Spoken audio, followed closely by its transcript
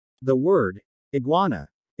The word, iguana,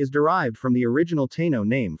 is derived from the original Taino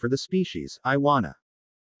name for the species, Iguana.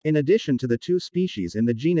 In addition to the two species in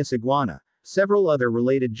the genus Iguana, several other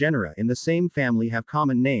related genera in the same family have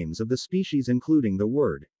common names of the species including the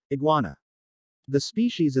word, iguana. The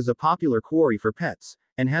species is a popular quarry for pets,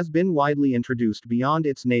 and has been widely introduced beyond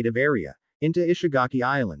its native area, into Ishigaki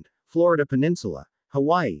Island, Florida Peninsula,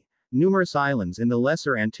 Hawaii, numerous islands in the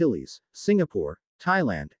Lesser Antilles, Singapore,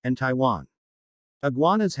 Thailand, and Taiwan.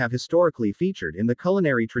 Iguanas have historically featured in the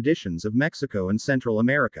culinary traditions of Mexico and Central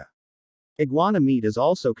America. Iguana meat is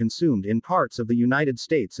also consumed in parts of the United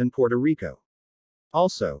States and Puerto Rico.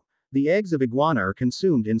 Also, the eggs of iguana are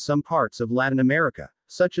consumed in some parts of Latin America,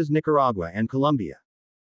 such as Nicaragua and Colombia.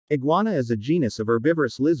 Iguana is a genus of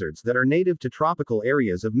herbivorous lizards that are native to tropical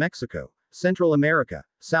areas of Mexico, Central America,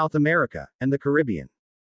 South America, and the Caribbean.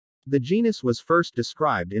 The genus was first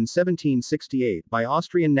described in 1768 by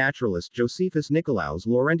Austrian naturalist Josephus Nicolaus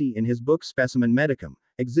Laurenti in his book Specimen Medicum,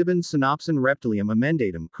 exhibens synopsin reptilium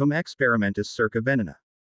emendatum cum experimentis circa venena.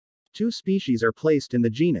 Two species are placed in the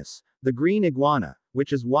genus, the green iguana,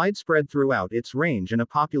 which is widespread throughout its range and a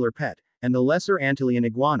popular pet, and the Lesser Antillean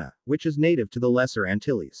iguana, which is native to the Lesser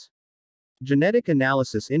Antilles. Genetic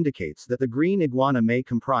analysis indicates that the green iguana may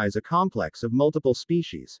comprise a complex of multiple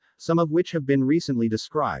species, some of which have been recently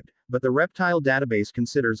described, but the reptile database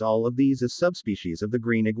considers all of these as subspecies of the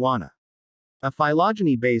green iguana. A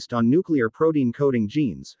phylogeny based on nuclear protein coding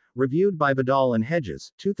genes, reviewed by Vidal and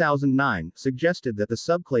Hedges, 2009, suggested that the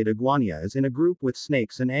subclade Iguania is in a group with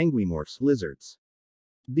snakes and anguimorphs, lizards.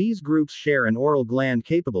 These groups share an oral gland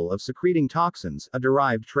capable of secreting toxins, a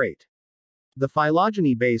derived trait. The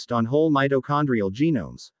phylogeny based on whole mitochondrial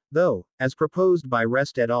genomes, though, as proposed by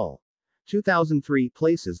Rest et al. 2003,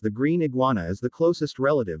 places the green iguana as the closest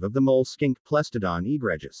relative of the mole skink Plestodon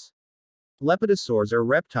egregius. Lepidosaurs are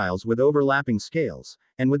reptiles with overlapping scales,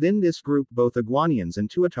 and within this group both iguanians and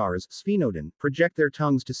tuatars, sphenodon, project their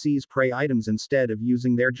tongues to seize prey items instead of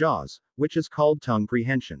using their jaws, which is called tongue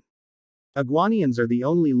prehension. Iguanians are the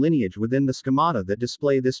only lineage within the schemata that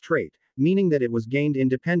display this trait, meaning that it was gained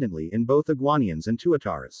independently in both iguanians and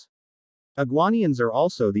tuatars. Iguanians are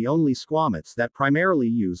also the only squamates that primarily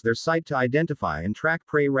use their sight to identify and track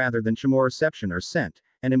prey rather than chemoreception or scent,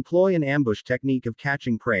 and employ an ambush technique of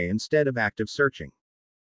catching prey instead of active searching.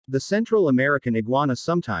 The Central American iguana,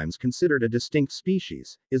 sometimes considered a distinct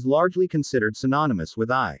species, is largely considered synonymous with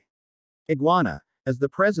iguana, as the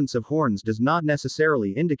presence of horns does not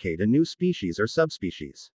necessarily indicate a new species or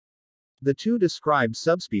subspecies. The two described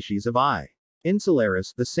subspecies of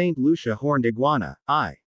insularis, the St. Lucia horned iguana,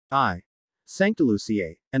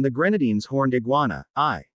 Sanctiluciae, and the Grenadines horned iguana,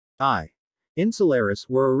 insularis,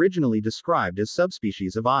 were originally described as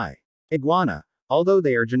subspecies of iguana, although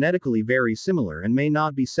they are genetically very similar and may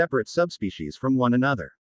not be separate subspecies from one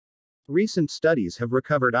another. Recent studies have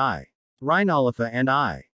recovered Rhinolopha and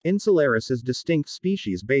insularis as distinct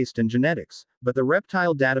species based on genetics, but the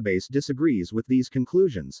reptile database disagrees with these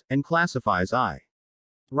conclusions, and classifies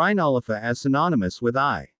Rhinolopha as synonymous with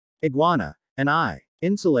iguana, and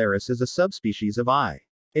insularis as a subspecies of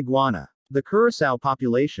iguana. The Curaçao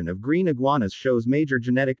population of green iguanas shows major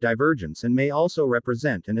genetic divergence and may also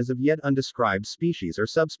represent an as of yet undescribed species or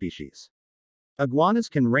subspecies. Iguanas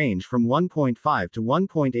can range from 1.5 to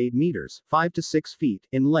 1.8 meters, 5 to 6 feet,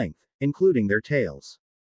 in length, including their tails.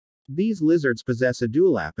 These lizards possess a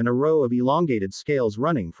dewlap and a row of elongated scales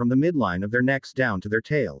running from the midline of their necks down to their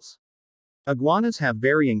tails. Iguanas have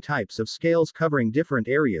varying types of scales covering different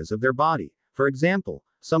areas of their body. For example,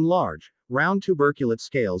 some large, round tuberculate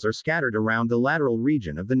scales are scattered around the lateral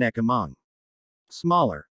region of the neck among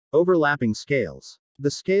smaller, overlapping scales.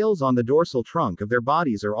 The scales on the dorsal trunk of their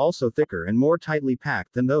bodies are also thicker and more tightly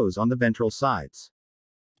packed than those on the ventral sides.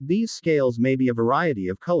 These scales may be a variety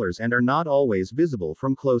of colors and are not always visible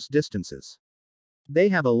from close distances. They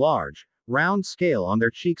have a large, round scale on their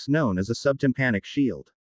cheeks known as a subtympanic shield.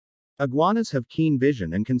 Iguanas have keen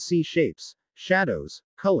vision and can see shapes, shadows,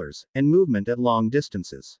 colors, and movement at long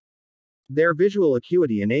distances. Their visual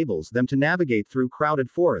acuity enables them to navigate through crowded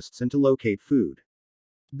forests and to locate food.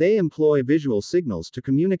 They employ visual signals to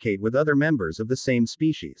communicate with other members of the same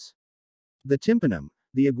species. The tympanum,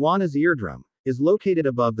 the iguana's eardrum, is located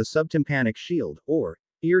above the subtympanic shield, or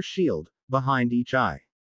ear shield, behind each eye.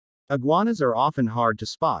 Iguanas are often hard to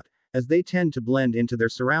spot, as they tend to blend into their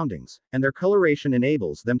surroundings, and their coloration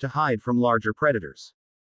enables them to hide from larger predators.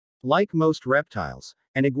 Like most reptiles,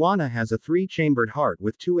 an iguana has a three-chambered heart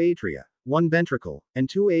with two atria, one ventricle, and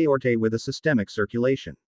two aortae with a systemic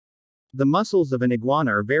circulation. The muscles of an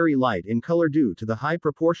iguana are very light in color due to the high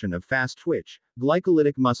proportion of fast-twitch,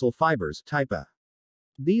 glycolytic muscle fibers, type A.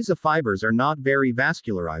 These fibers are not very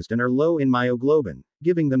vascularized and are low in myoglobin,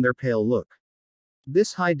 giving them their pale look.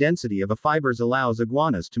 This high density of fibers allows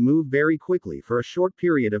iguanas to move very quickly for a short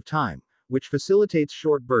period of time, which facilitates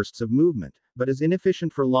short bursts of movement, but is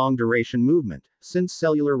inefficient for long duration movement, since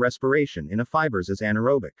cellular respiration in fibers is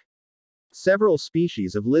anaerobic. Several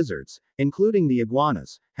species of lizards, including the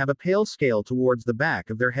iguanas, have a pale scale towards the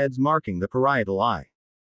back of their heads marking the parietal eye.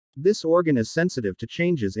 This organ is sensitive to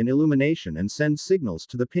changes in illumination and sends signals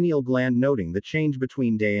to the pineal gland noting the change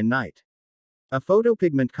between day and night. A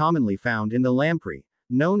photopigment commonly found in the lamprey,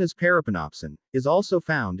 known as parapanopsin, is also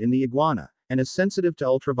found in the iguana, and is sensitive to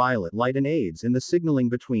ultraviolet light and aids in the signaling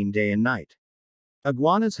between day and night.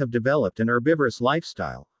 Iguanas have developed an herbivorous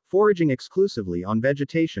lifestyle, foraging exclusively on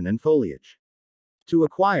vegetation and foliage. To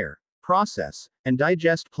acquire, process, and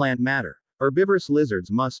digest plant matter, herbivorous lizards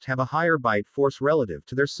must have a higher bite force relative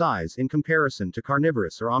to their size in comparison to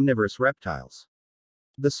carnivorous or omnivorous reptiles.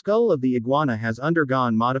 The skull of the iguana has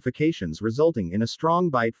undergone modifications resulting in a strong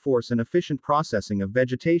bite force and efficient processing of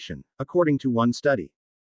vegetation, according to one study.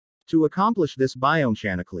 To accomplish this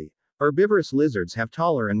biomechanically, herbivorous lizards have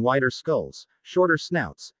taller and wider skulls, shorter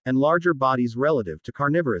snouts, and larger bodies relative to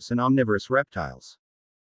carnivorous and omnivorous reptiles.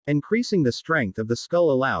 Increasing the strength of the skull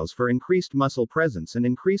allows for increased muscle presence and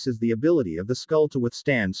increases the ability of the skull to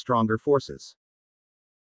withstand stronger forces.